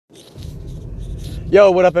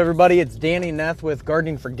Yo, what up, everybody? It's Danny Neth with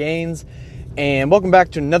Gardening for Gains, and welcome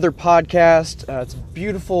back to another podcast. It's a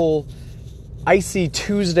beautiful, icy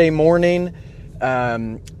Tuesday morning.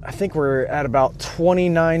 I think we're at about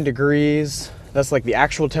 29 degrees. That's like the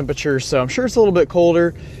actual temperature, so I'm sure it's a little bit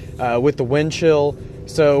colder with the wind chill.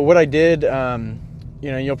 So what I did,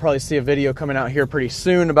 you'll probably see a video coming out here pretty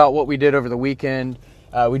soon about what we did over the weekend.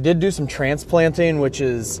 We did do some transplanting, which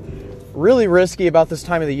is really risky about this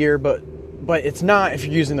time of the year, but it's not if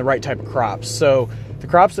you're using the right type of crops. So the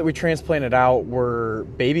crops that we transplanted out were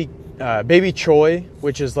baby choy,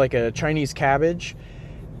 which is like a Chinese cabbage,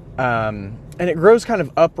 and it grows kind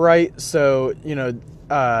of upright. So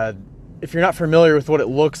if you're not familiar with what it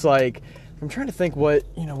looks like, I'm trying to think what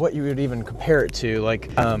you would even compare it to. Like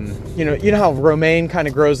you know how romaine kind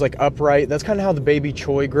of grows like upright. That's kind of how the baby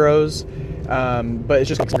choy grows, but it's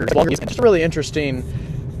just longer. It's just a really interesting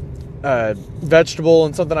vegetable,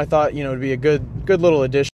 and something I thought would be a good little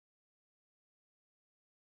addition.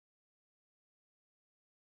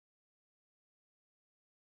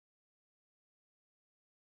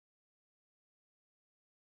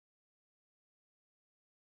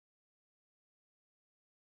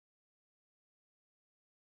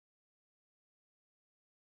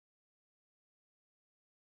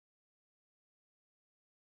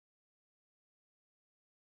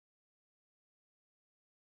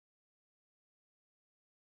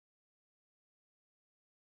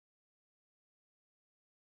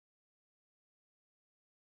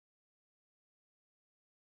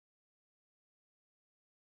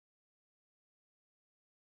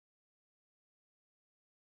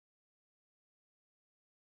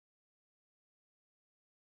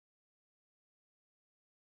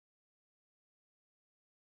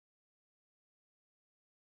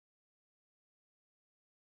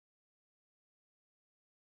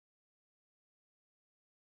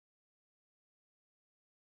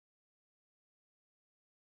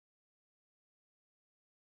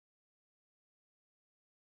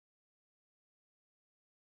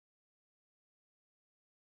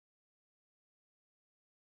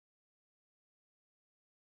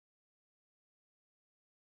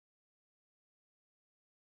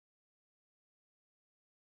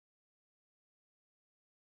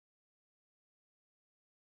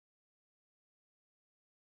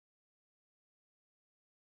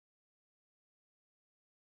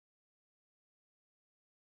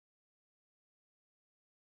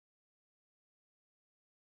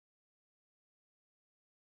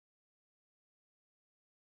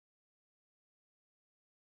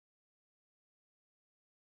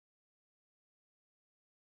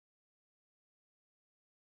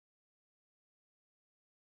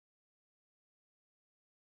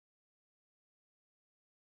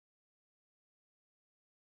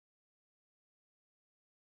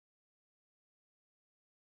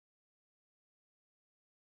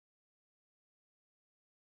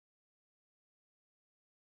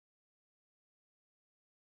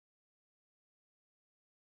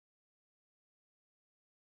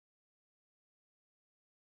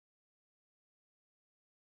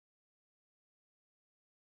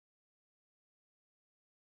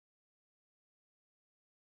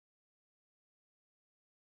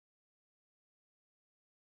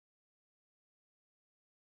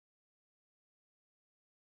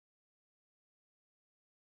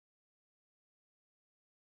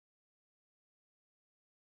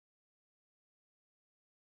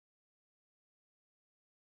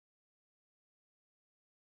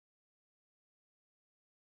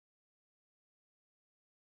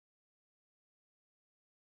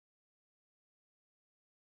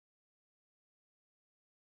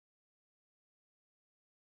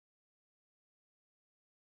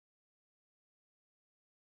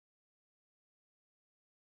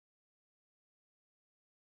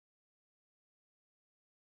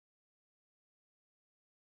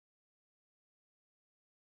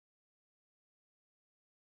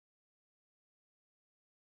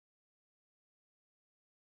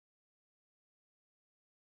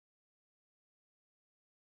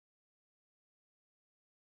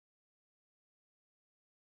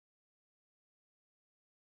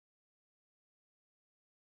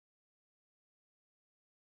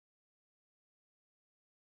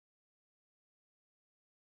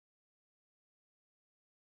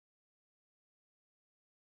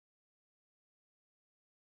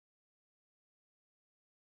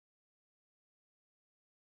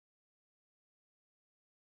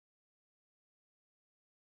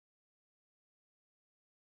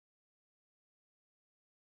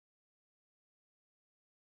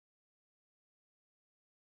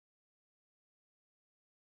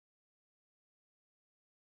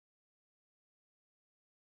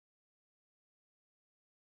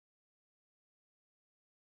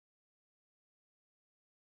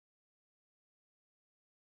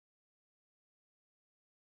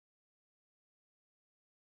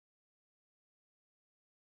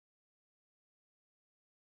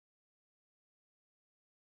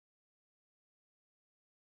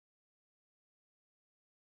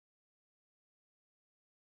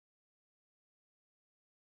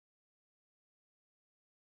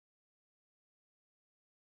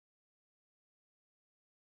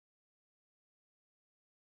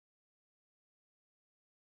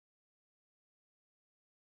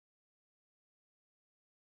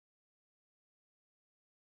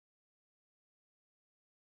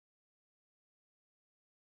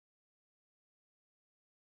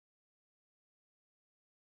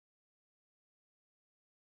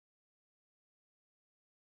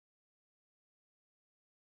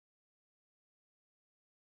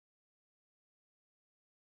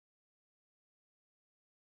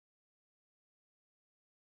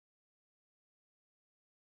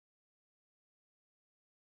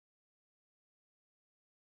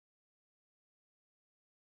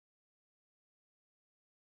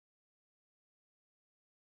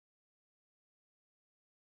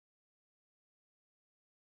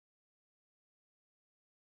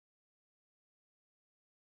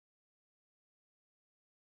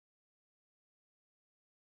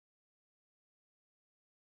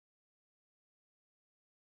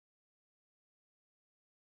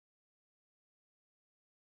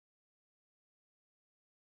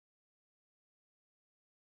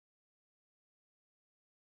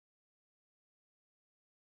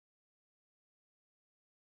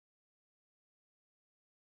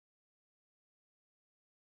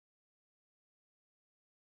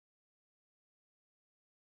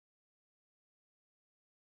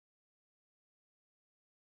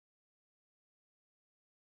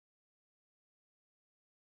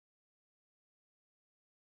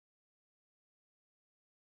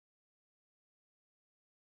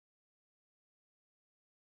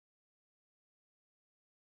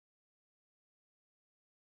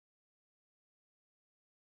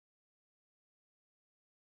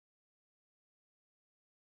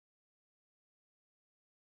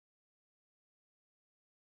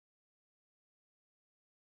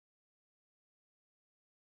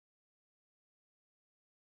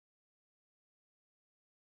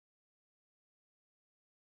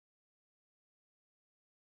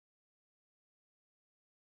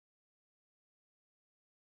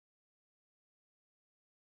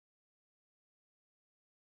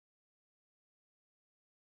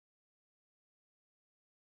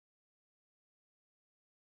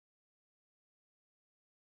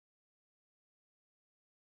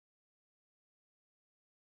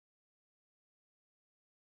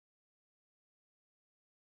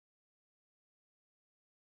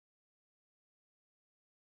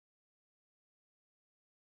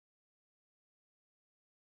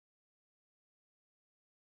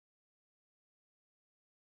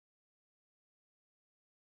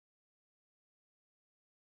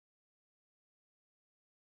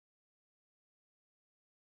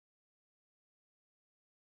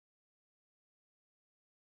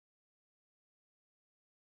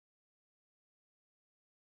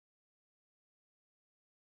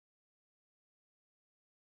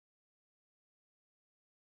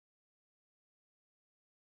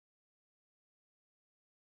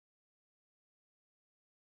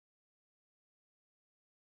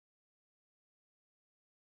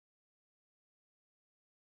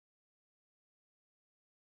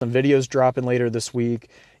 some videos dropping later this week.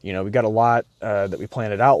 We got a lot that we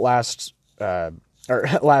planned out last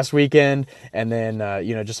weekend, and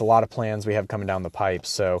then just a lot of plans we have coming down the pipe.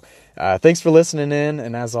 So thanks for listening in,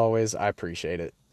 and as always, I appreciate it.